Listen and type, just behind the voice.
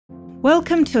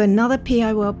Welcome to another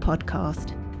PI World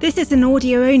podcast. This is an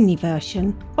audio-only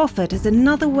version offered as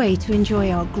another way to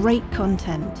enjoy our great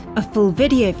content. A full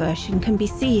video version can be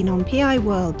seen on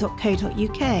piworld.co.uk,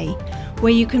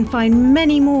 where you can find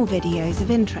many more videos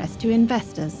of interest to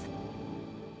investors.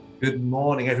 Good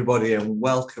morning, everybody, and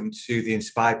welcome to the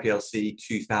Inspired PLC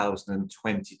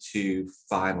 2022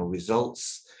 final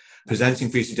results. Presenting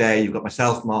for you today, you've got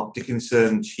myself, Mark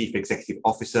Dickinson, Chief Executive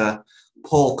Officer,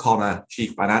 Paul Connor,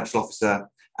 Chief Financial Officer,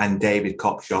 and David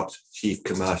Cockshott, Chief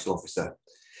Commercial Officer.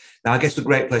 Now, I guess the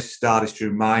great place to start is to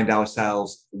remind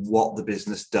ourselves what the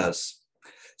business does.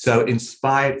 So,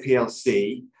 Inspired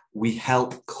PLC, we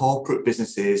help corporate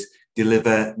businesses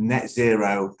deliver net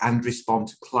zero and respond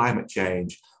to climate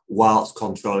change whilst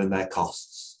controlling their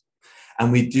costs.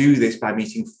 And we do this by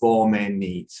meeting four main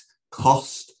needs: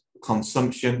 cost,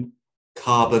 consumption,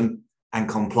 carbon, and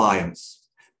compliance.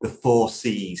 The four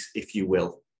C's, if you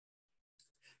will.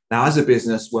 Now, as a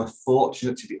business, we're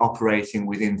fortunate to be operating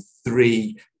within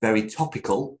three very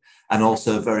topical and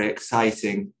also very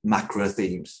exciting macro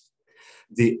themes.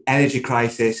 The energy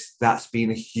crisis, that's been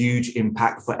a huge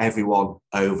impact for everyone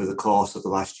over the course of the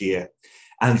last year.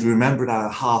 And remember, at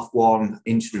our H1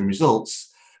 interim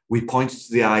results, we pointed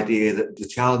to the idea that the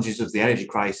challenges of the energy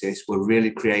crisis were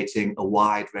really creating a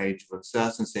wide range of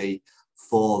uncertainty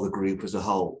for the group as a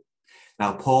whole.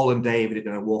 Now, Paul and David are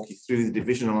going to walk you through the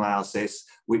divisional analysis,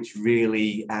 which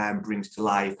really brings to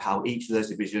life how each of those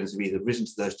divisions have either risen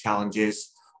to those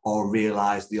challenges or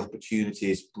realised the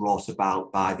opportunities brought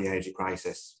about by the energy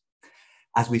crisis.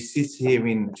 As we sit here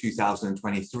in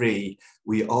 2023,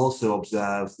 we also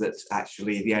observe that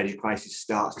actually the energy crisis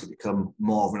starts to become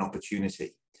more of an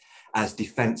opportunity, as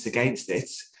defence against it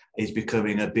is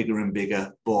becoming a bigger and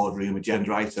bigger boardroom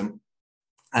agenda item.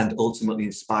 And ultimately,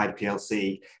 Inspired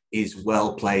PLC is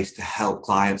well placed to help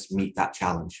clients meet that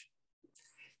challenge.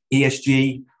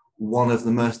 ESG, one of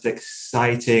the most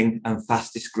exciting and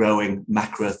fastest growing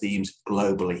macro themes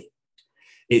globally.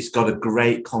 It's got a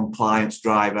great compliance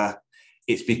driver.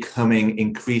 It's becoming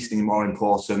increasingly more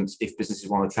important if businesses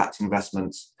want to attract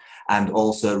investments, and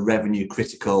also revenue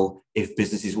critical if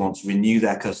businesses want to renew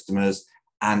their customers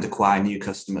and acquire new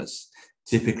customers.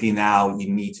 Typically now, you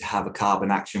need to have a carbon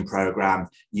action program,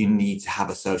 you need to have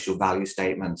a social value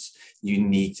statement, you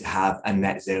need to have a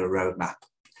net zero roadmap.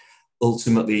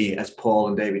 Ultimately, as Paul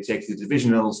and David take through the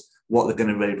divisionals, what they're going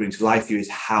to really bring to life here is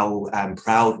how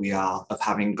proud we are of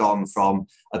having gone from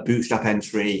a bootstrap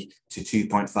entry to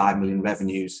 2.5 million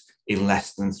revenues in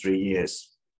less than 3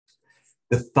 years.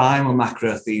 The final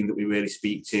macro theme that we really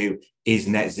speak to is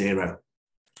net zero.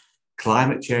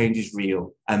 Climate change is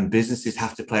real and businesses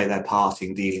have to play their part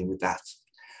in dealing with that.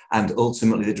 And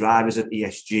ultimately, the drivers of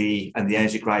ESG and the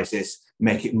energy crisis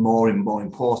make it more and more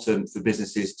important for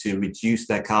businesses to reduce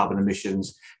their carbon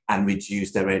emissions and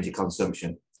reduce their energy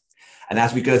consumption. And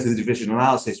as we go through the divisional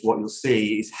analysis, what you'll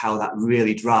see is how that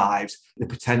really drives the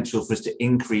potential for us to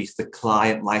increase the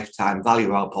client lifetime value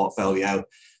of our portfolio,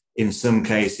 in some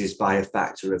cases by a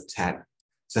factor of 10.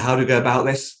 So how do we go about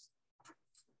this?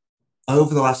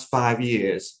 Over the last 5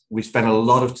 years, we've spent a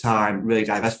lot of time really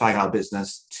diversifying our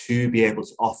business to be able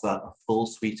to offer a full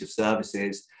suite of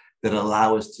services that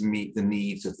allow us to meet the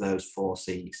needs of those four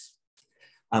C's.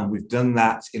 And we've done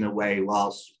that in a way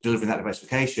whilst delivering that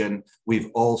diversification, we've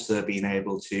also been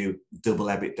able to double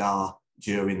EBITDA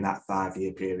during that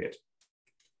 5-year period.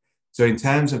 So in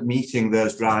terms of meeting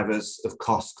those drivers of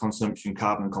cost, consumption,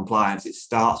 carbon and compliance, it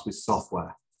starts with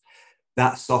software.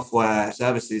 That software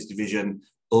services division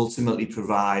ultimately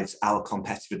provides our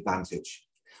competitive advantage.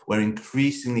 We're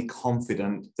increasingly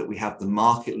confident that we have the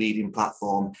market-leading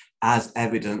platform, as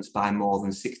evidenced by more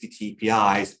than 60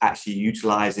 TPIs actually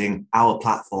utilising our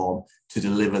platform to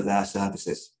deliver their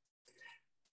services.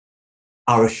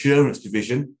 Our assurance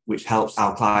division, which helps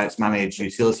our clients manage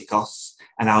utility costs,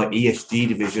 and our ESG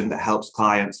division that helps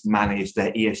clients manage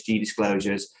their ESG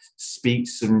disclosures, speak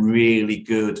to some really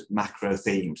good macro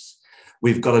themes.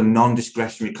 We've got a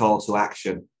non-discretionary call to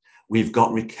action. We've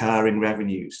got recurring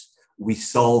revenues. We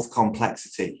solve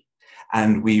complexity,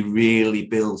 and we really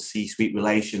build C-suite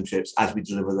relationships as we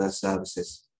deliver their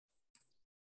services.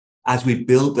 As we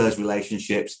build those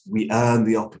relationships, we earn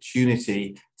the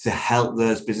opportunity to help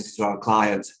those businesses or our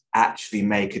clients actually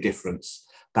make a difference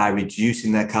by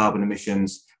reducing their carbon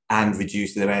emissions and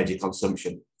reducing their energy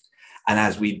consumption. And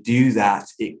as we do that,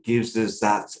 it gives us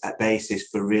that basis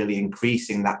for really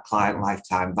increasing that client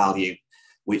lifetime value,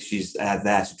 which is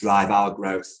there to drive our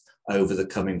growth over the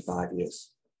coming 5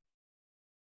 years.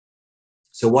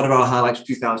 So what are our highlights for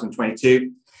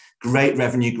 2022? Great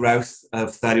revenue growth of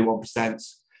 31%,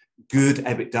 good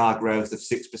EBITDA growth of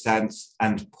 6%,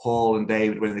 and Paul and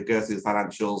David, when they go through the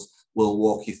financials, will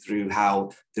walk you through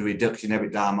how the reduction in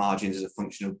EBITDA margins is a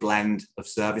function of blend of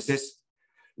services.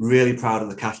 Really proud of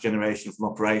the cash generation from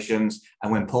operations,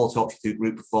 and when Paul talks you through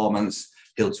group performance,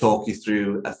 he'll talk you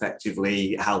through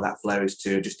effectively how that flows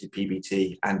to adjusted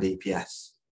PBT and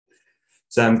EPS.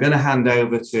 So I'm going to hand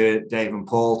over to Dave and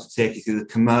Paul to take you through the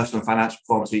commercial and financial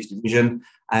performance of each division,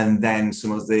 and then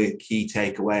some of the key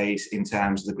takeaways in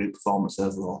terms of the group performance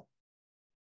overall.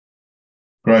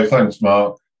 Great, thanks,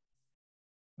 Mark.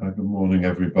 Good morning,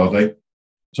 everybody.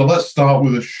 So let's start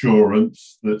with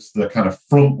assurance. That's the kind of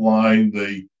front line,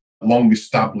 the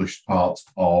long-established part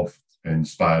of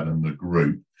Inspired and the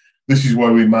group. This is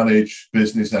where we manage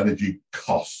business energy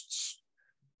costs.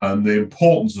 And the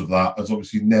importance of that has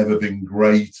obviously never been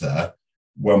greater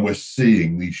when we're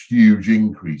seeing these huge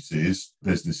increases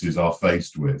businesses are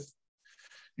faced with.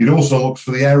 It also looks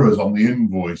for the errors on the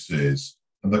invoices,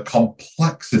 and the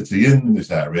complexity in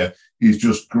this area is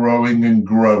just growing and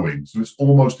growing. So it's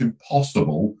almost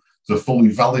impossible to fully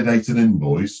validate an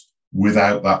invoice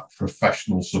without that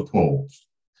professional support.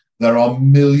 There are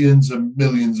millions and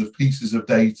millions of pieces of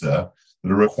data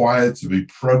that are required to be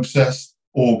processed,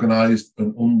 organised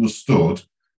and understood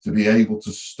to be able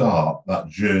to start that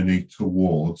journey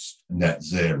towards net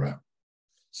zero.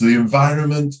 So the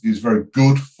environment is very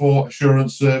good for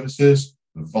assurance services.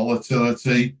 The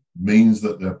volatility means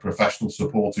that the professional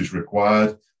support is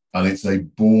required, and it's a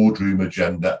boardroom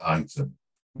agenda item.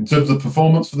 In terms of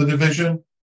performance for the division,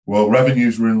 well,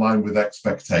 revenues were in line with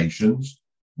expectations.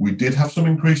 We did have some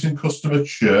increase in customer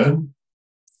churn,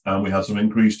 and we had some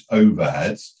increased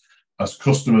overheads as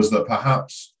customers that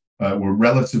perhaps were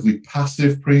relatively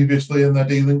passive previously in their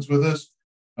dealings with us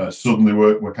suddenly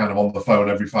were kind of on the phone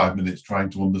every 5 minutes trying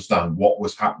to understand what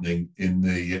was happening in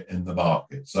the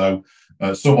market. So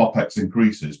some OPEX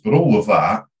increases, but all of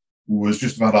that was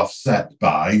just about offset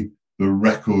by the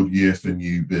record year for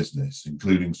new business,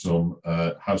 including some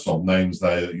household names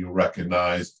there that you'll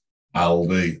recognise: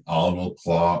 Aldi, Arnold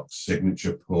Clark,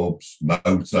 Signature Pubs,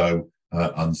 Moto,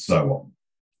 and so on.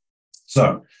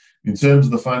 So in terms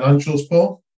of the financials,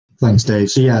 Paul? Thanks, Dave.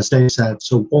 So yeah, as Dave said,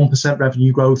 so 1%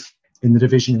 revenue growth in the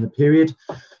division in the period.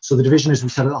 So the division, as we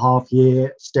said at the half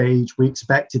year stage, we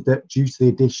expected that due to the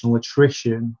additional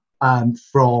attrition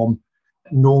from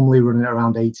normally running at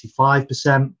around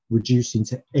 85%, reducing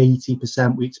to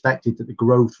 80%, we expected that the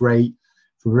growth rate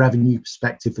from a revenue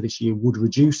perspective for this year would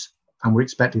reduce, and we're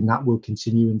expecting that will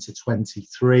continue into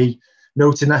 23.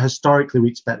 Noting that historically we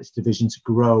expect this division to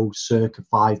grow circa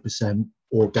 5%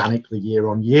 organically year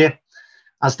on year.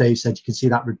 As Dave said, you can see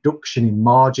that reduction in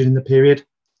margin in the period.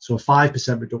 So a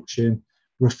 5% reduction,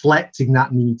 reflecting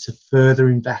that need to further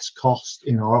invest cost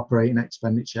in our operating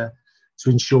expenditure to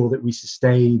ensure that we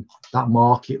sustain that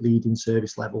market-leading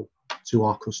service level to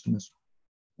our customers.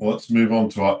 Well, let's move on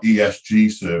to our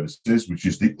ESG services, which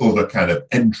is the other kind of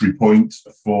entry point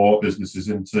for businesses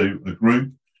into the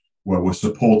group, where we're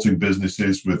supporting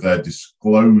businesses with their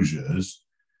disclosures.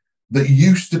 That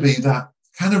used to be that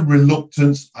kind of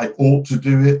reluctance, I ought to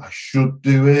do it, I should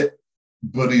do it,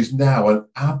 but is now an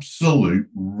absolute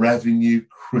revenue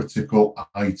critical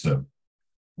item.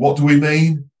 What do we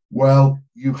mean? Well,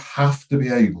 you have to be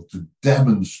able to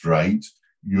demonstrate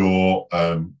your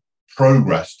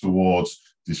progress towards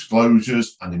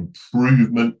disclosures and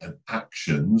improvement and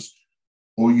actions,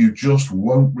 or you just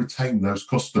won't retain those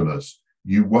customers.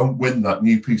 You won't win that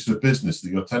new piece of business that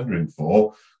you're tendering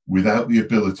for without the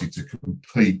ability to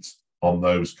compete on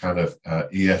those kind of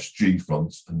ESG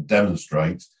fronts and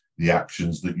demonstrate the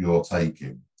actions that you're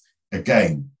taking.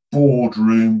 Again,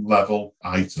 boardroom level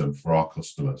item for our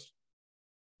customers.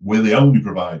 We're the only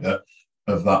provider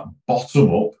of that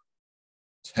bottom up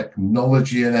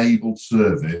technology enabled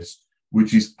service,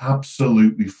 which is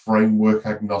absolutely framework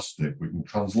agnostic. We can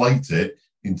translate it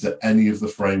into any of the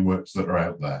frameworks that are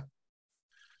out there.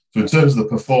 So in terms of the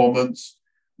performance,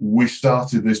 we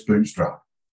started this bootstrap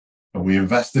and we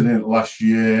invested in it last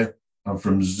year. And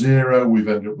from zero, we've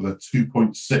ended up with a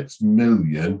 £2.6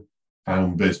 million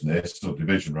business, or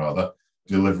division rather,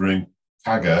 delivering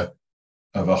CAGR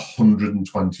of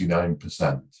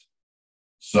 129%.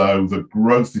 So the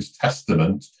growth is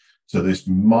testament to this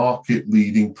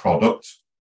market-leading product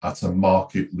at a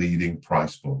market-leading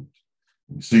price point.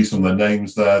 You see some of the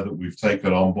names there that we've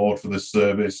taken on board for this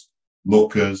service: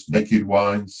 Lookers, Naked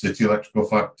Wine, City Electrical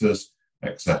Factors,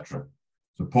 etc.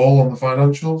 So Paul, on the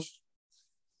financials?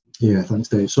 Yeah, thanks,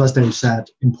 Dave. So as Dave said,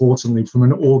 importantly, from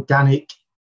an organic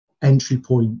entry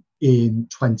point in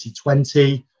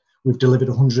 2020, we've delivered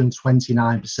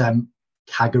 129%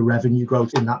 CAGR revenue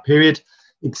growth in that period.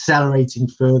 accelerating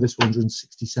further to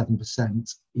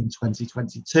 167% in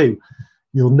 2022.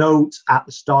 You'll note at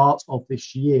the start of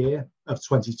this year, of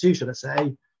 22, should I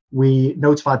say, we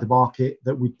notified the market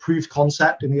that we proved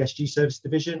concept in the ESG service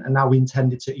division, and now we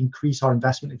intended to increase our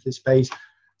investment into this space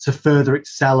to further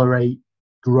accelerate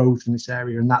growth in this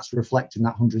area, and that's reflected in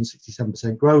that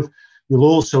 167% growth. You'll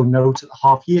also note at the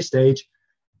half-year stage,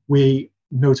 we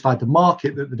notified the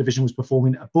market that the division was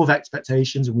performing above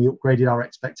expectations, and we upgraded our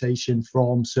expectation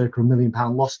from circa £1 million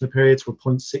loss in the period to a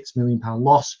 £0.6 million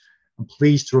loss. I'm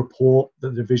pleased to report that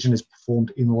the division has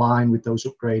performed in line with those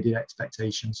upgraded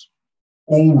expectations.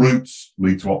 All routes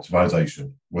lead to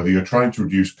optimization. Whether you're trying to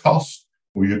reduce costs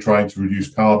or you're trying to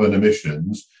reduce carbon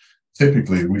emissions,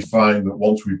 typically we find that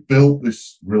once we've built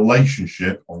this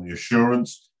relationship on the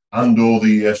assurance and or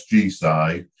the ESG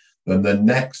side, then the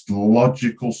next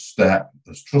logical step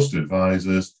as trusted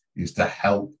advisors is to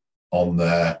help on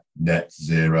their net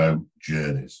zero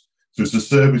journeys. So it's a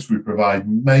service we provide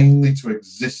mainly to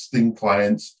existing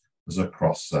clients as a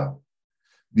cross-sell.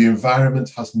 The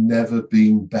environment has never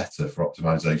been better for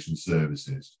optimization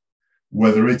services.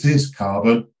 Whether it is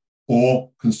carbon or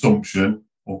consumption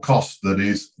or cost that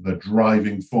is the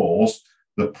driving force,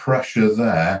 the pressure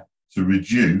there to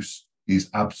reduce is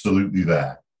absolutely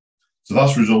there. So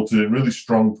that's resulted in really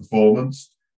strong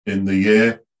performance in the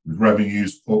year, with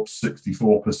revenues up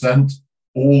 64%,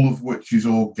 all of which is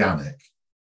organic.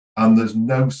 And there's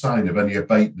no sign of any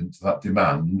abatement to that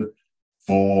demand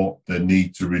for the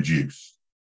need to reduce.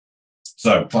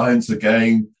 So clients,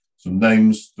 again, some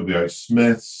names, WH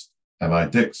Smiths,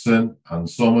 Mark Dickinson, and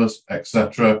Summers,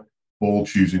 etc., all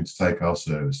choosing to take our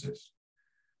services.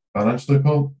 Financially,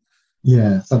 Paul?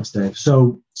 Yeah, thanks, Dave.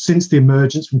 So since the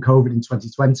emergence from COVID in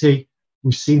 2020,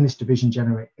 we've seen this division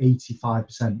generate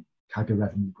 85% CAGR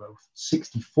revenue growth,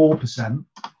 64%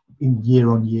 in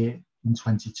year-on-year in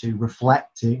 22,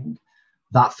 reflecting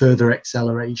that further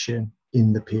acceleration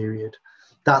in the period.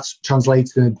 That's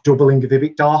translated in a doubling of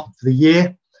EBITDA for the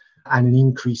year and an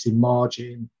increase in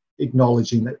margin,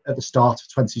 acknowledging that at the start of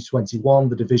 2021,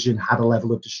 the division had a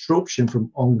level of disruption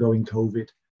from ongoing COVID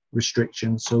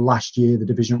restrictions. So last year, the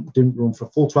division didn't run for a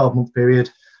full 12-month period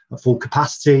at full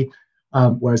capacity,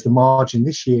 whereas the margin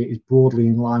this year is broadly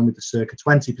in line with the circa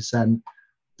 20%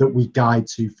 that we guide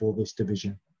to for this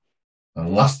division.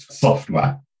 And last,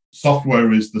 software.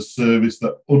 Software is the service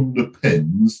that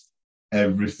underpins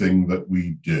everything that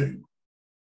we do.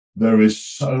 There is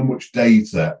so much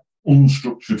data,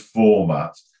 unstructured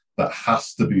format, that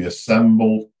has to be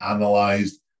assembled,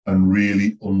 analysed, and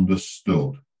really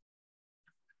understood.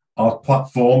 Our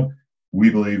platform, we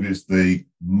believe, is the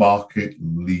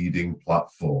market-leading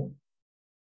platform.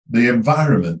 The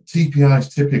environment,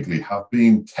 TPIs typically have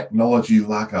been technology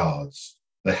laggards.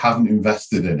 They haven't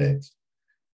invested in it.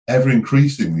 Ever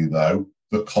increasingly, though,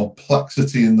 the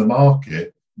complexity in the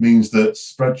market means that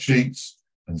spreadsheets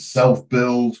and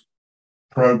self-build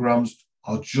programs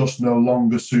are just no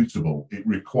longer suitable. It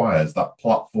requires that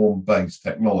platform-based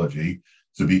technology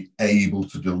to be able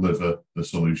to deliver the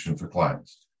solution for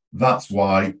clients. That's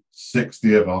why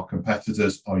 60 of our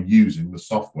competitors are using the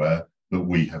software that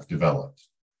we have developed.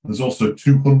 There's also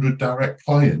 200 direct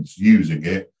clients using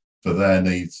it for their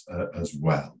needs as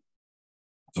well.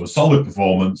 So a solid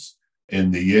performance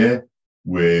in the year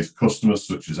with customers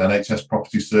such as NHS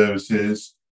Property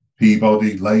Services,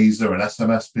 Peabody, Laser and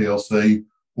SMS PLC,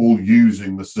 all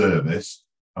using the service.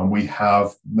 And we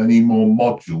have many more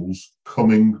modules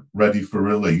coming ready for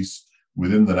release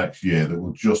within the next year that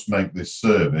will just make this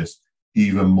service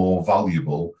even more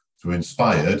valuable to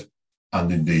Inspired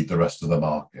and indeed the rest of the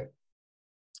market.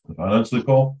 Financially,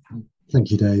 Paul?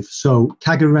 Thank you, Dave. So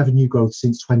CAGR revenue growth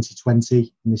since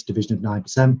 2020 in this division of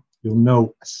 9%. You'll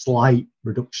note a slight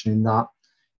reduction in that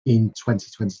in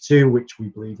 2022, which we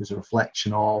believe is a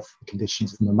reflection of the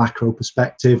conditions from a macro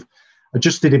perspective.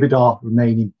 Adjusted EBITDA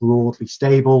remaining broadly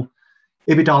stable.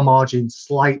 EBITDA margin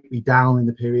slightly down in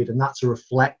the period, and that's a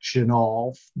reflection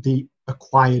of the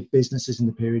acquired businesses in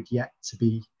the period yet to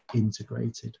be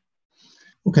integrated.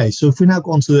 Okay, so if we now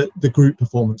go on to the group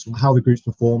performance and how the group's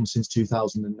performed since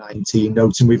 2019,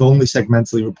 noting we've only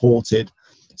segmentally reported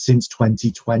since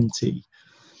 2020.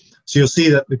 So you'll see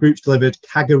that the group's delivered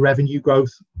CAGR revenue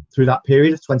growth through that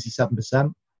period of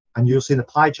 27%. And you'll see in the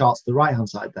pie charts to the right-hand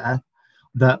side there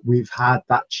that we've had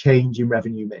that change in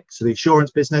revenue mix. So the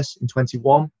assurance business in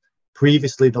 21,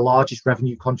 previously the largest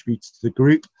revenue contributor to the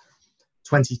group.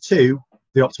 22,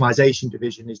 the optimization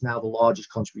division is now the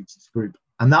largest contributor to the group.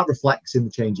 And that reflects in the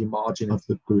change in margin of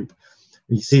the group.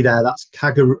 And you see there, that's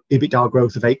CAGR EBITDA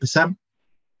growth of 8%,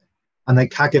 and then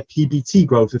CAGR PBT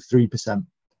growth of 3%,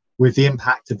 with the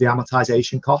impact of the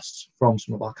amortization costs from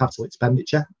some of our capital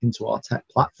expenditure into our tech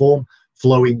platform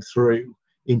flowing through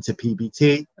into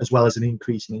PBT, as well as an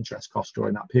increase in interest costs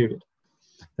during that period.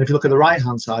 And if you look at the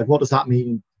right-hand side, what does that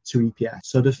mean to EPS?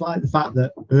 So despite the fact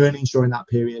that earnings during that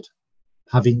period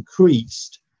have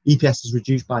increased, EPS is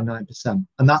reduced by 9%.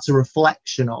 And that's a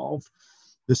reflection of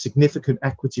the significant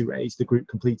equity raise the group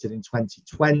completed in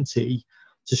 2020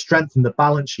 to strengthen the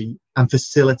balance sheet and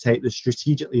facilitate the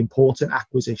strategically important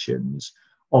acquisitions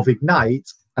of Ignite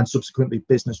and subsequently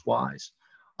BusinessWise,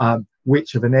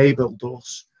 which have enabled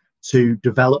us to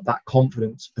develop that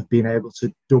confidence of being able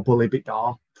to double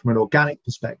EBITDA from an organic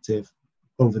perspective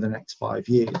over the next 5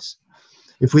 years.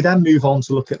 If we then move on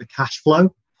to look at the cash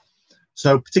flow,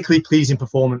 so particularly pleasing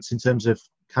performance in terms of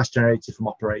cash generated from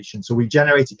operations. So we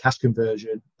generated cash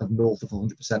conversion of north of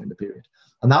 100% in the period.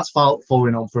 And that's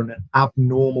following on from an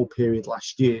abnormal period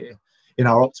last year in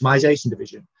our optimization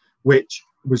division, which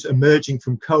was emerging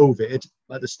from COVID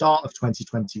at the start of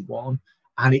 2021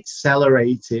 and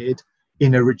accelerated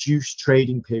in a reduced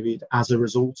trading period as a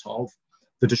result of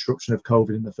the disruption of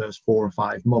COVID in the first 4 or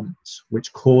 5 months,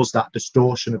 which caused that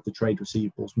distortion of the trade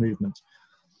receivables movement.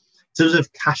 In terms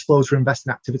of cash flows for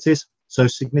investing activities, so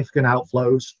significant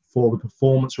outflows for the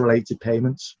performance-related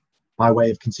payments by way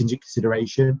of contingent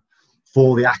consideration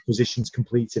for the acquisitions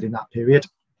completed in that period.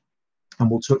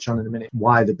 And we'll touch on in a minute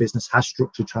why the business has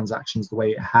structured transactions the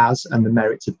way it has and the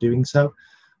merits of doing so.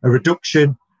 A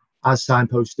reduction as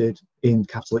signposted in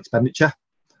capital expenditure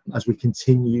as we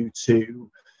continue to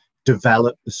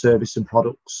develop the service and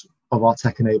products of our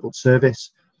tech-enabled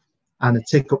service, and a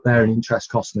tick up there in interest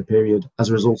costs in the period as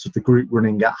a result of the group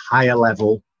running at higher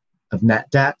level of net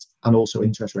debt and also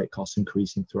interest rate costs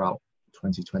increasing throughout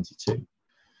 2022.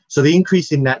 So the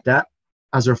increase in net debt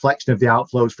as a reflection of the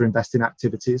outflows for investing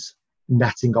activities,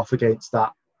 netting off against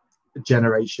that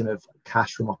generation of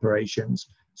cash from operations.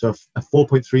 So a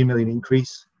 4.3 million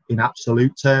increase in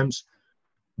absolute terms,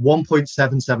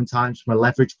 1.77 times from a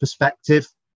leverage perspective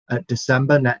at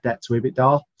December, net debt to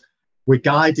EBITDA. We're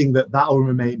guiding that will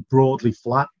remain broadly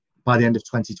flat by the end of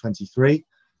 2023.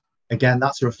 Again,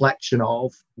 that's a reflection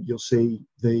of, you'll see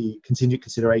the contingent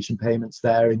consideration payments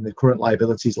there in the current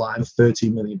liabilities line of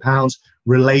 £13 million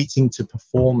relating to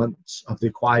performance of the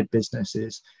acquired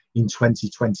businesses in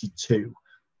 2022,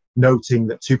 noting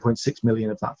that 2.6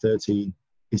 million of that 13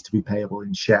 is to be payable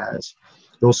in shares.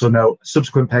 We also note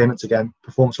subsequent payments, again,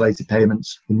 performance-related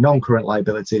payments in non-current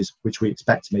liabilities, which we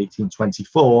expect to make in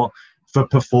 24 for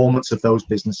performance of those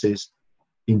businesses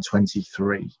in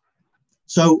 23.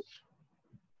 So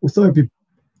we thought it'd be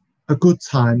a good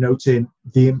time noting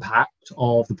the impact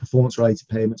of the performance-related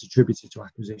payments attributed to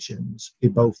acquisitions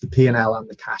in both the P&L and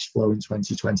the cash flow in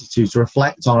 2022 to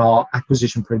reflect on our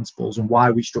acquisition principles and why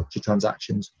we structure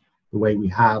transactions the way we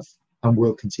have and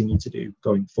will continue to do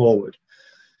going forward.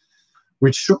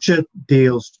 We structure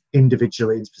deals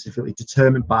individually and specifically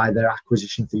determined by their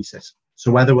acquisition thesis.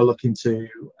 So whether we're looking to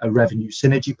a revenue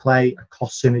synergy play, a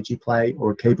cost synergy play,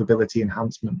 or a capability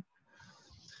enhancement.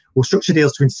 We'll structure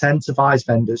deals to incentivize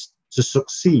vendors to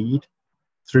succeed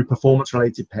through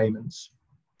performance-related payments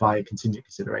via contingent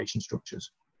consideration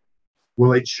structures.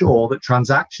 We'll ensure that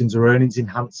transactions are earnings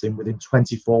enhancing within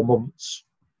 24 months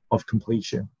of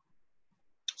completion.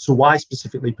 So why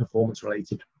specifically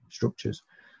performance-related structures?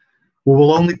 We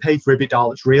will only pay for EBITDA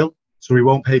that's real, so we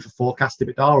won't pay for forecast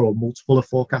EBITDA or multiple of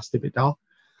forecast EBITDA.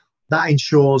 That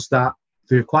ensures that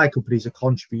the acquired companies are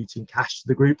contributing cash to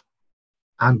the group,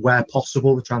 and where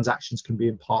possible, the transactions can be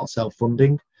in part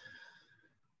self-funding.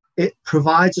 It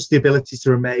provides us the ability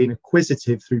to remain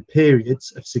acquisitive through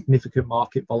periods of significant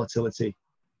market volatility,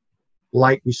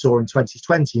 like we saw in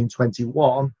 2020 and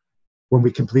 21, when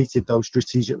we completed those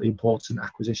strategically important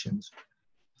acquisitions.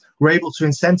 We're able to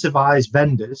incentivize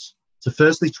vendors to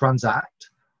firstly transact,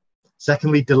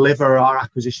 secondly, deliver our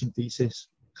acquisition thesis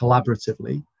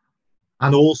collaboratively,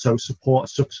 and also support a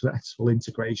successful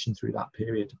integration through that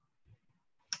period.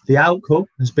 The outcome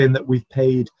has been that we've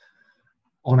paid,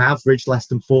 on average, less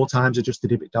than 4 times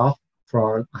adjusted EBITDA for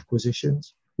our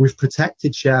acquisitions. We've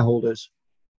protected shareholders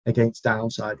against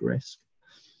downside risk.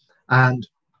 And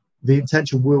the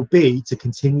intention will be to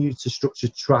continue to structure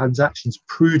transactions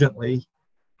prudently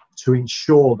to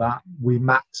ensure that we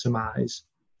maximize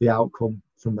the outcome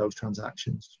from those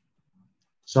transactions.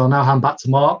 So I'll now hand back to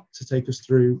Mark to take us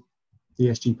through the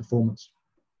ESG performance.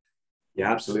 Yeah,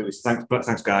 absolutely.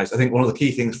 Thanks, guys. I think one of the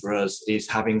key things for us is,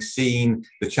 having seen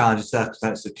the challenging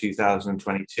circumstances of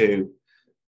 2022,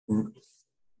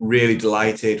 really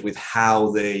delighted with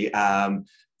how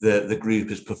the group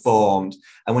has performed.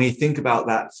 And when you think about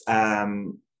that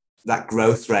that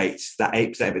growth rate, that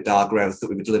 8% EBITDA growth that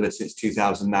we've delivered since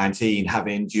 2019,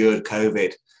 having endured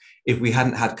COVID. If we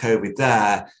hadn't had COVID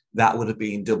there, that would have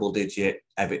been double-digit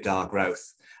EBITDA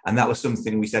growth. And that was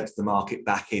something we said to the market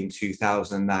back in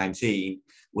 2019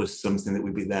 was something that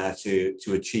we'd be there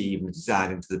to achieve and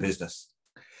design into the business.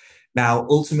 Now,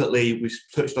 ultimately, we've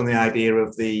touched on the idea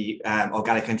of the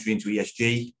organic entry into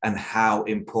ESG and how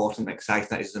important and exciting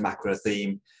that is as a macro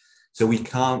theme. So we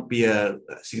can't be a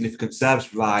significant service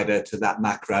provider to that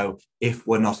macro if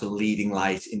we're not a leading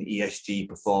light in ESG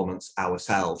performance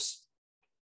ourselves.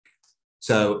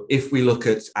 So if we look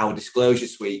at our disclosure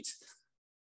suite,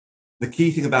 the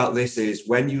key thing about this is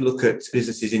when you look at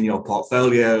businesses in your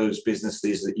portfolios,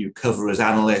 businesses that you cover as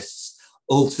analysts,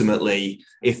 ultimately,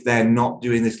 if they're not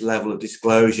doing this level of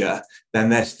disclosure, then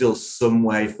they're still some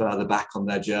way further back on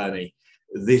their journey.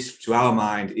 This, to our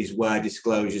mind, is where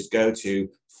disclosures go to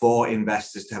for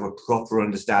investors to have a proper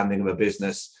understanding of a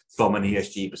business from an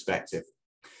ESG perspective.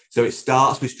 So it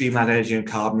starts with streamlined energy and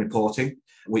carbon reporting,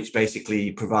 which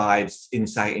basically provides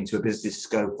insight into a business's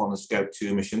scope 1 and scope 2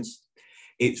 emissions.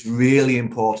 It's really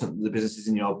important that the businesses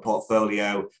in your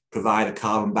portfolio provide a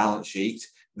carbon balance sheet.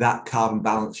 That carbon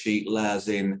balance sheet layers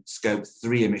in scope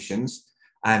 3 emissions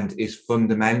and is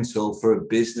fundamental for a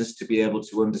business to be able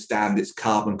to understand its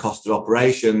carbon cost of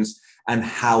operations and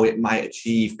how it might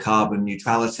achieve carbon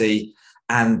neutrality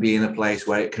and be in a place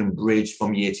where it can bridge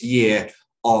from year to year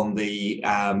on the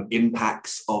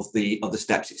impacts of the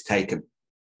steps it's taken.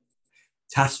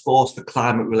 Task Force for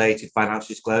Climate-Related Financial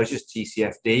Disclosures,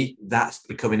 TCFD, that's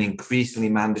becoming increasingly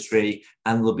mandatory,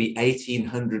 and there'll be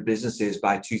 1,800 businesses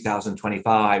by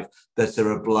 2025 that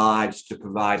are obliged to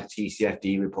provide a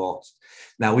TCFD report.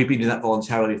 Now, we've been doing that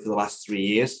voluntarily for the last 3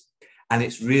 years, and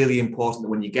it's really important that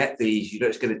when you get these, you don't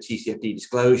just get a TCFD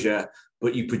disclosure,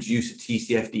 but you produce a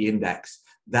TCFD index.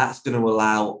 That's going to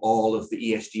allow all of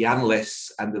the ESG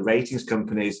analysts and the ratings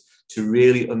companies to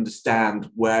really understand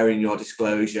where in your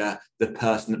disclosure the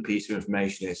pertinent piece of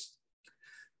information is.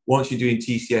 Once you're doing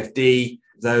TCFD,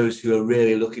 those who are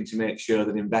really looking to make sure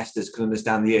that investors can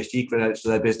understand the ESG credentials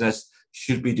of their business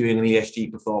should be doing an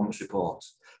ESG performance report.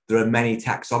 There are many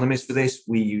taxonomies for this.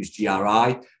 We use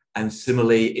GRI, and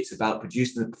similarly, it's about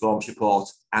producing the performance report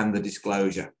and the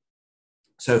disclosure.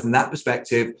 So from that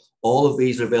perspective, all of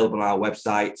these are available on our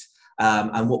website.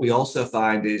 And what we also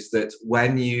find is that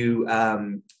when you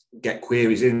get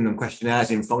queries in and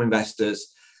questionnaires in from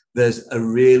investors, there's a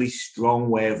really strong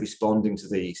way of responding to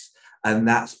these. And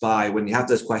that's by when you have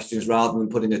those questions, rather than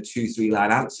putting a 2-3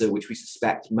 line answer, which we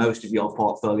suspect most of your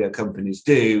portfolio companies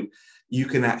do, you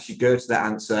can actually go to that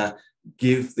answer,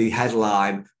 give the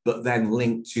headline, but then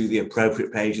link to the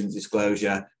appropriate page in the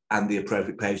disclosure and the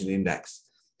appropriate page in the index.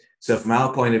 So from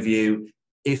our point of view,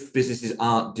 if businesses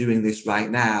aren't doing this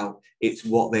right now, it's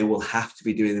what they will have to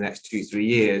be doing in the next 2-3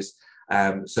 years.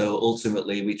 So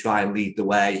ultimately, we try and lead the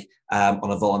way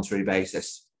on a voluntary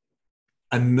basis.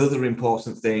 Another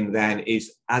important thing then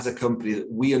is, as a company, that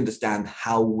we understand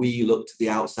how we look to the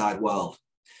outside world.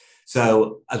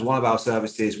 So as one of our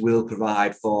services, we'll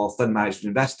provide for fund managers and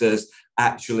investors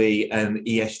actually an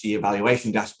ESG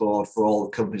evaluation dashboard for all the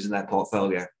companies in their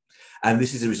portfolio. And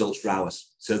this is the results for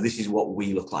ours. So this is what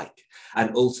we look like.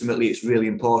 And ultimately, it's really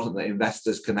important that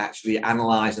investors can actually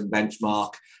analyze and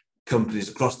benchmark companies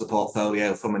across the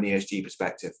portfolio from an ESG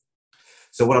perspective.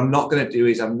 So what I'm not going to do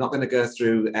is I'm not going to go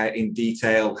through in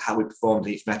detail how we performed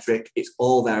each metric. It's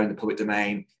all there in the public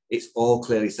domain. It's all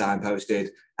clearly signposted.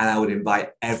 And I would invite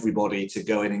everybody to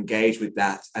go and engage with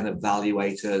that and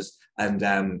evaluate us. And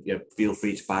feel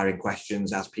free to fire in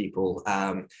questions as people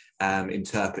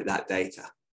interpret that data.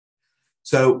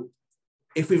 So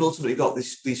if we've ultimately got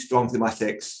these strong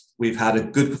thematics, we've had a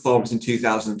good performance in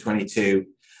 2022,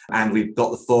 and we've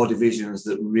got the 4 divisions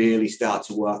that really start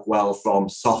to work well, from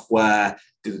software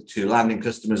to landing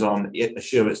customers on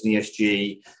assurance and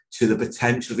ESG, to the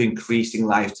potential of increasing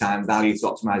lifetime value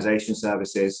through optimization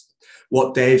services.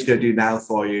 What Dave's going to do now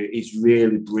for you is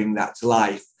really bring that to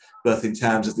life, both in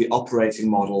terms of the operating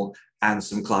model and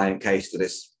some client case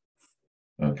studies.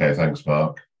 Okay, thanks,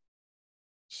 Mark.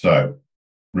 So,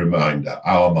 reminder,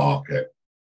 our market.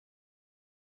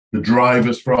 The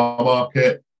drivers for our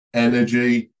market: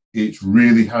 energy, it's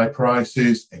really high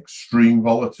prices, extreme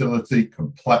volatility,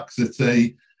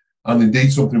 complexity, and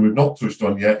indeed something we've not touched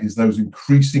on yet is those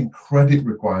increasing credit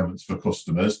requirements for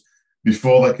customers.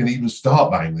 Before they can even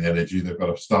start buying the energy, they've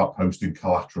got to start posting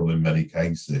collateral in many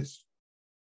cases.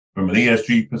 From an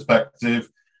ESG perspective,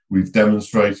 we've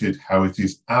demonstrated how it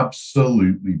is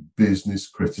absolutely business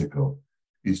critical.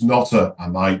 It's not I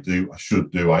might do, I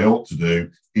should do, I ought to do.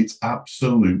 It's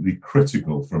absolutely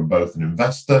critical from both an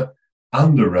investor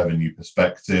and a revenue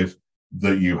perspective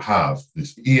that you have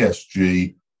this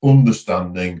ESG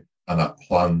understanding and a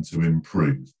plan to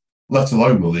improve, let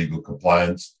alone the legal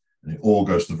compliance. And it all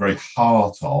goes to the very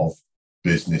heart of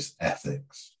business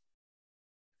ethics.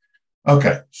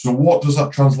 Okay, so what does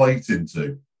that translate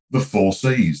into? The 4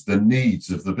 C's, the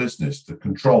needs of the business to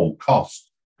control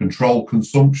cost, control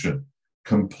consumption,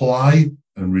 comply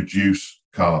and reduce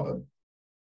carbon.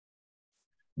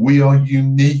 We are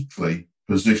uniquely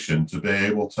positioned to be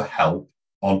able to help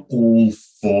on all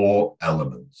 4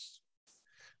 elements.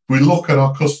 If we look at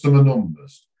our customer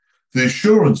numbers, the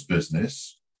assurance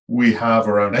business, we have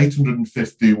around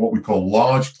 850 what we call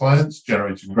large clients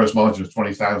generating a gross margin of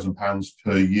 £20,000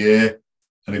 per year.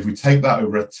 And if we take that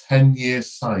over a 10-year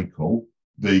cycle,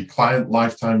 the client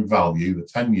lifetime value, the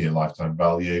 10-year lifetime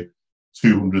value,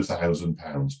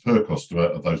 £200,000 per customer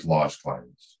of those large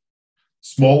clients.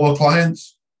 Smaller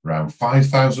clients, around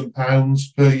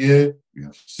 £5,000 per year. We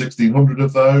have 1,600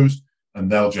 of those,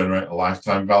 and they'll generate a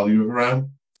lifetime value of around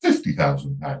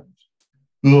 £50,000.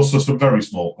 There's also some very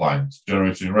small clients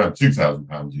generating around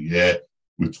 £2,000 a year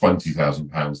with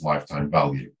 £20,000 lifetime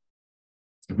value.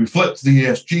 If we flip to the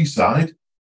ESG side,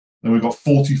 then we've got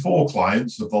 44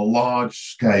 clients of the large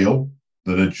scale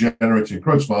that are generating a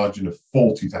gross margin of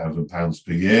 £40,000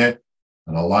 per year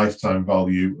and a lifetime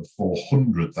value of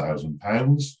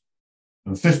 £400,000,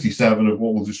 and 57 of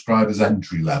what we'll describe as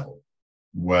entry level,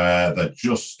 where they're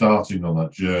just starting on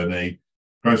that journey,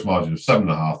 gross margin of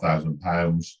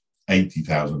 £7,500,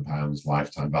 £80,000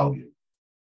 lifetime value.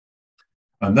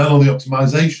 And then on the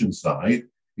optimization side,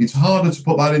 it's harder to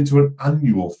put that into an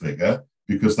annual figure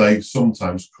because they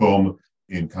sometimes come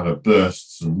in kind of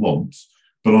bursts and lumps.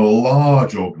 But on a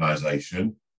large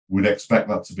organisation, we'd expect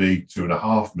that to be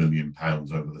 £2.5 million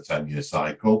over the 10-year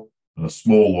cycle, and a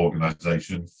small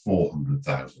organisation,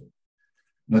 400,000.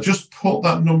 Now, just put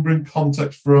that number in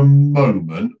context for a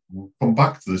moment. We'll come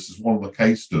back to this as one of the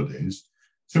case studies.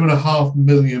 £2.5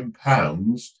 million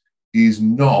is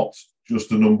not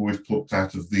just a number we've plucked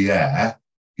out of the air.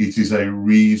 It is a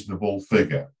reasonable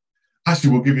figure.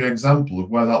 Actually, we'll give you an example of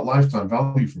where that lifetime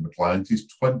value from a client is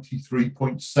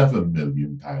 £23.7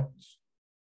 million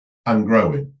and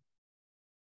growing.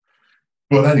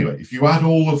 But anyway, if you add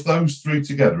all of those 3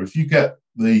 together, if you get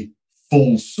the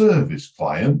full service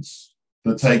clients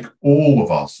that take all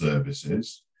of our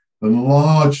services, then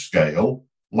large scale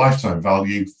lifetime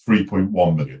value,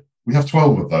 3.1 million. We have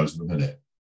 12 of those at the minute.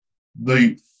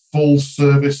 The full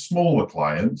service smaller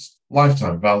clients,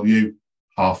 lifetime value,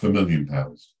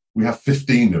 £500,000. We have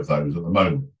 15 of those at the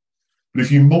moment. But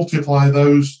if you multiply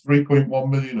those 3.1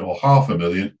 million or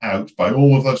 £500,000 out by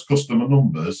all of those customer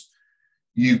numbers,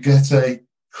 you get a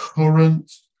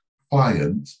current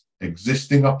client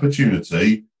existing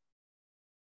opportunity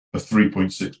of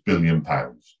 £3.6 billion.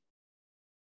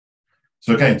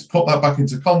 So again, to put that back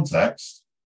into context,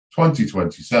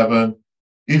 2027,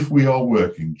 if we are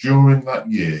working during that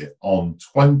year on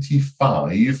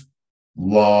 25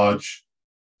 large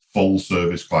full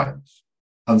service clients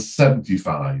and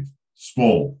 75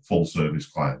 small full service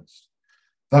clients,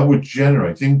 that would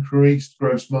generate increased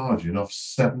gross margin of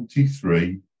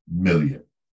 73 million.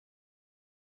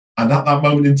 And at that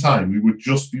moment in time, we would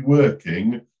just be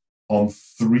working on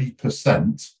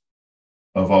 3%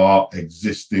 of our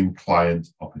existing client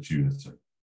opportunity.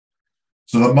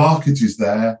 So the market is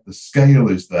there, the scale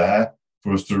is there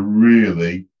for us to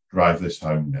really drive this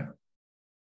home now.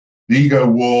 The ego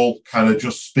wall kind of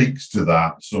just speaks to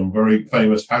that. Some very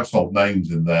famous household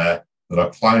names in there that are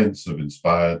clients of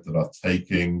Inspired that are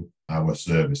taking our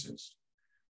services.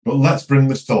 But let's bring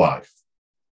this to life.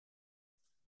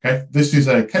 Okay, this is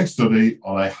a case study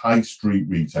on a high street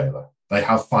retailer. They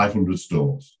have 500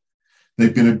 stores.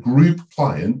 They've been a group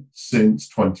client since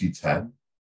 2010.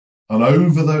 And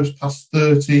over those past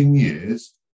 13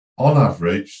 years, on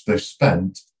average, they've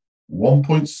spent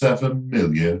 1.7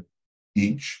 million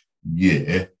each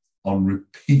year on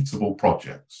repeatable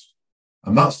projects.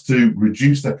 And that's to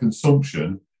reduce their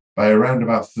consumption by around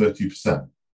about 30%.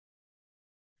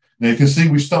 Now you can see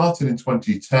we started in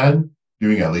 2010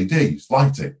 doing LEDs,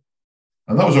 lighting.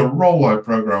 And that was a rollout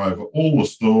program over all the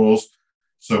stores.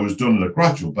 So it was done on a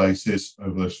gradual basis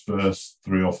over those first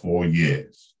 3 or 4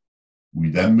 years. We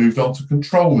then moved on to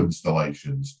control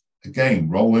installations, again,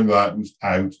 rolling that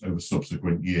out over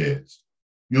subsequent years.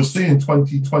 You'll see in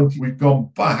 2020, we've gone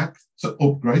back to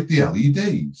upgrade the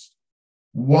LEDs.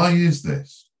 Why is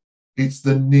this? It's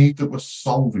the need that we're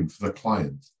solving for the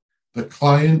client. The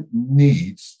client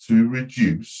needs to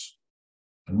reduce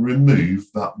and remove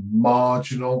that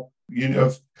marginal unit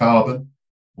of carbon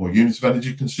or units of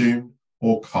energy consumed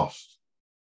or cost.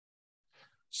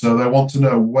 So they want to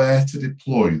know where to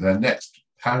deploy their next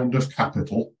pound of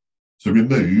capital to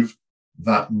remove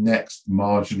that next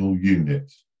marginal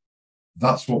unit.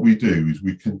 That's what we do, is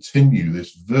we continue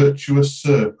this virtuous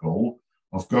circle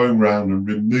of going round and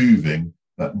removing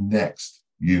that next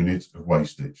unit of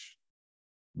wastage.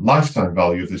 Lifetime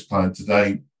value of this client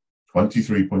today,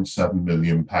 £23.7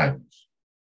 million.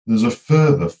 There's a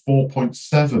further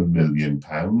 £4.7 million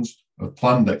of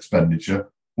planned expenditure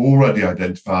already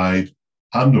identified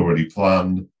and already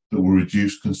planned that will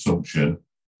reduce consumption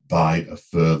by a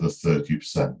further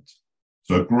 30%.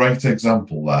 So a great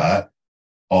example there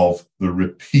of the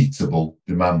repeatable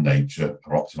demand nature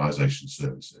of optimization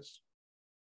services.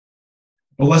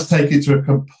 But let's take it to a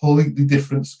completely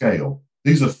different scale.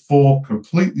 These are 4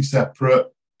 completely separate,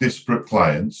 disparate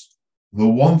clients. The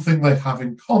one thing they have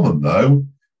in common, though,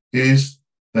 is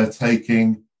they're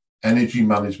taking energy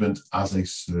management as a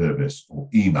service, or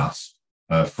EMAS,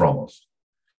 from us.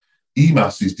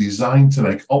 EMAS is designed to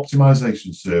make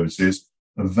optimization services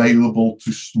available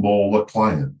to smaller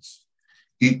clients.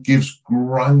 It gives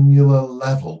granular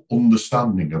level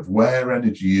understanding of where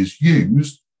energy is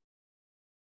used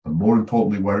and, more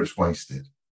importantly, where it's wasted.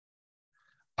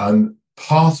 And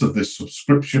part of this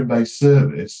subscription-based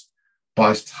service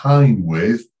buys time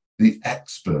with the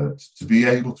expert to be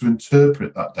able to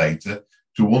interpret that data,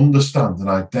 to understand and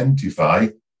identify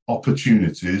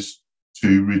opportunities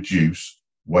to reduce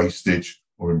wastage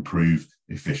or improve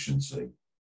efficiency.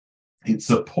 It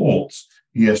supports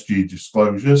ESG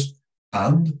disclosures,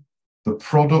 and the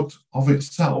product of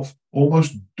itself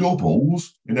almost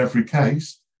doubles, in every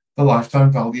case, the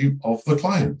lifetime value of the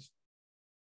client.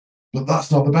 But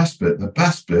that's not the best bit. The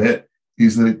best bit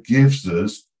is that it gives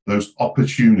us those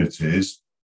opportunities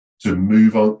to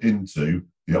move on into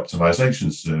the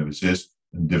optimization services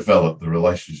and develop the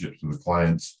relationships with the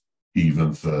clients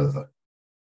even further.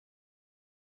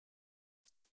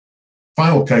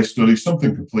 Final case study,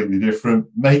 something completely different.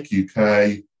 Make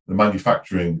UK, the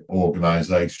manufacturing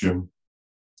organisation,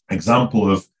 example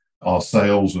of our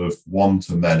sales of one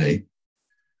to many.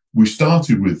 We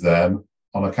started with them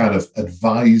on a kind of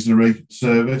advisory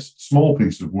service, small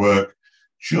piece of work,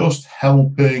 just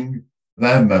helping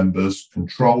their members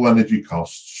control energy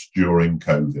costs during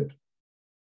COVID.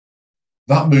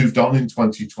 That moved on in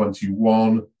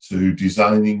 2021 to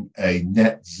designing a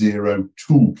net zero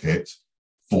toolkit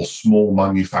for small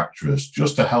manufacturers,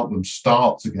 just to help them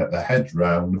start to get their heads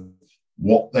around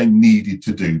what they needed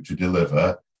to do to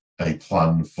deliver a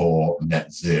plan for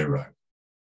net zero.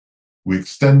 We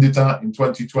extended that in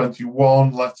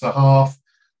 2021, latter half,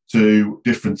 to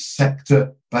different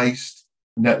sector-based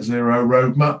net zero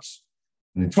roadmaps.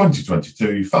 And in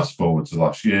 2022, fast forward to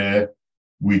last year,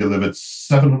 we delivered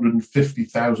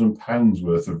 £750,000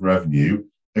 worth of revenue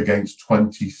against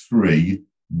 23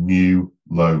 new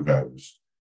logos.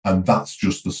 And that's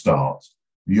just the start.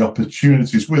 The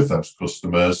opportunities with those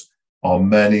customers are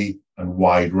many and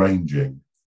wide-ranging,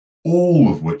 all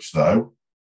of which, though,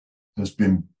 has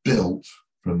been built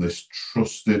from this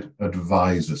trusted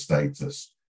advisor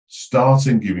status,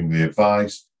 starting giving the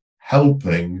advice,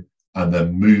 helping, and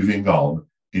then moving on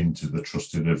into the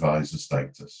trusted advisor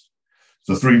status.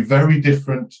 So 3 very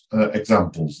different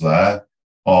examples there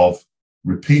of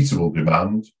repeatable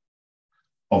demand,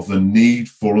 of the need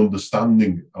for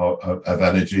understanding of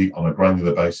energy on a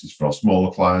granular basis for our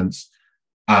smaller clients,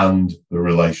 and the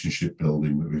relationship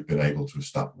building that we've been able to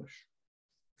establish.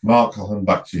 Mark, I'll hand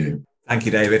back to you. Thank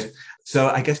you, David. So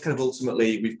I guess kind of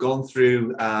ultimately, we've gone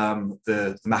through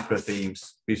the macro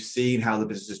themes. We've seen how the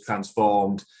business has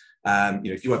transformed.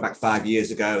 If you went back 5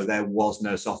 years ago, there was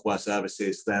no software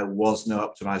services, there was no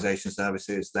optimization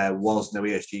services, there was no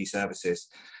ESG services.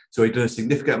 So we've done a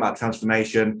significant amount of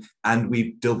transformation, and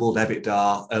we've doubled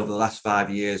EBITDA over the last 5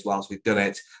 years whilst we've done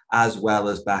it, as well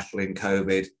as battling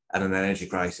COVID and an energy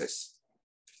crisis.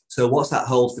 So what's that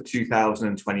hold for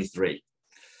 2023?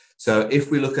 So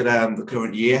if we look at the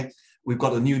current year, we've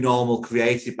got a new normal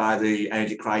created by the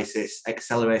energy crisis,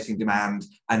 accelerating demand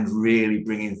and really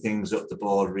bringing things up the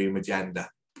boardroom agenda.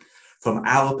 From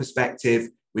our perspective,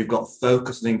 we've got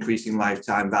focus on increasing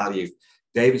lifetime value.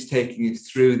 David's taking you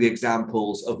through the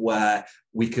examples of where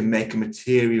we can make a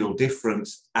material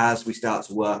difference as we start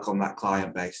to work on that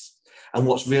client base. And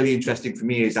what's really interesting for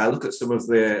me is I look at some of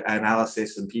the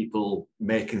analysis and people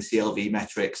making CLV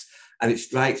metrics, and it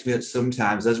strikes me that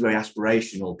sometimes that's very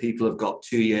aspirational. People have got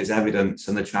 2 years evidence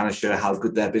and they're trying to show how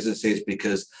good their business is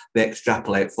because they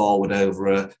extrapolate forward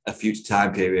over a future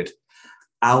time period.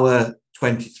 Our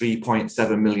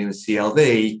 23.7 million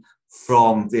CLV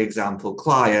from the example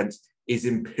client is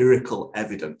empirical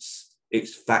evidence.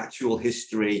 It's factual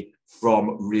history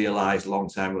from realized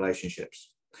long-term relationships.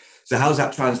 So how's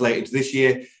that translated to this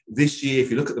year? This year,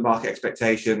 if you look at the market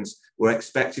expectations, we're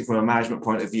expecting from a management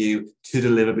point of view to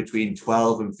deliver between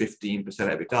 12 and 15%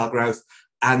 EBITDA growth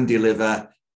and deliver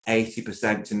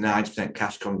 80% to 90%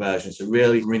 cash conversion. So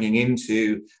really bringing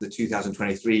into the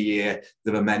 2023 year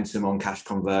the momentum on cash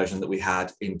conversion that we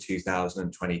had in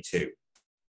 2022.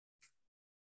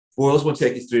 What I also want to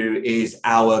take you through is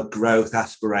our growth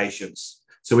aspirations.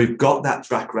 So we've got that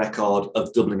track record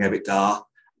of doubling EBITDA,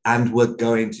 and we're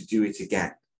going to do it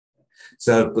again.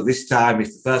 So, but this time, if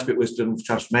the first bit was done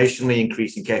transformationally,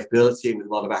 increasing capability with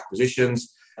a lot of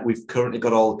acquisitions, we've currently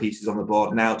got all the pieces on the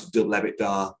board now to double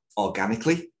EBITDA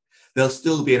organically. There'll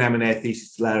still be an M&A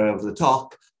thesis to layer over the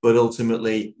top, but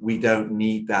ultimately, we don't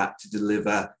need that to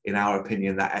deliver, in our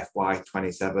opinion, that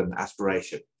FY27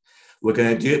 aspiration. We're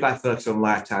going to do it by focusing on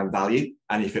lifetime value.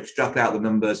 And if you extrapolate out the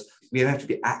numbers, we have to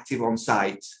be active on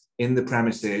site in the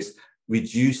premises,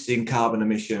 reducing carbon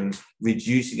emissions,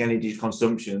 reducing energy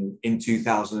consumption in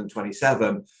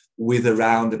 2027 with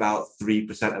around about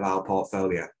 3% of our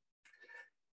portfolio.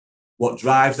 What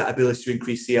drives that ability to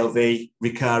increase CLV?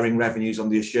 Recurring revenues on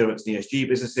the assurance and ESG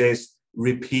businesses,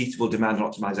 repeatable demand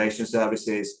optimization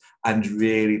services, and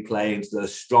really play into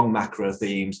those strong macro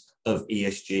themes of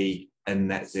ESG and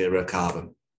net zero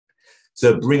carbon.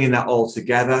 So bringing that all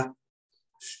together,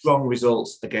 strong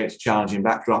results against a challenging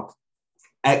backdrop,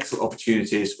 excellent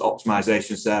opportunities for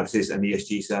optimization services and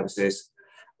ESG services,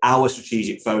 our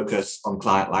strategic focus on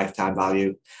client lifetime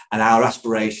value, and our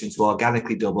aspiration to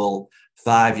organically double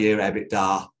 5-year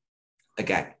EBITDA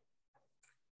again.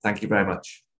 Thank you very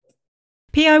much.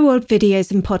 PI World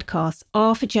videos and podcasts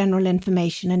are for general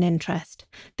information and interest.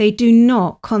 They do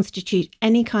not constitute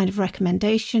any kind of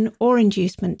recommendation or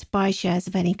inducement to buy shares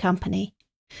of any company.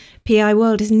 PI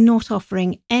World is not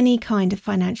offering any kind of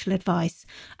financial advice,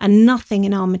 and nothing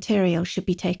in our material should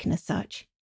be taken as such.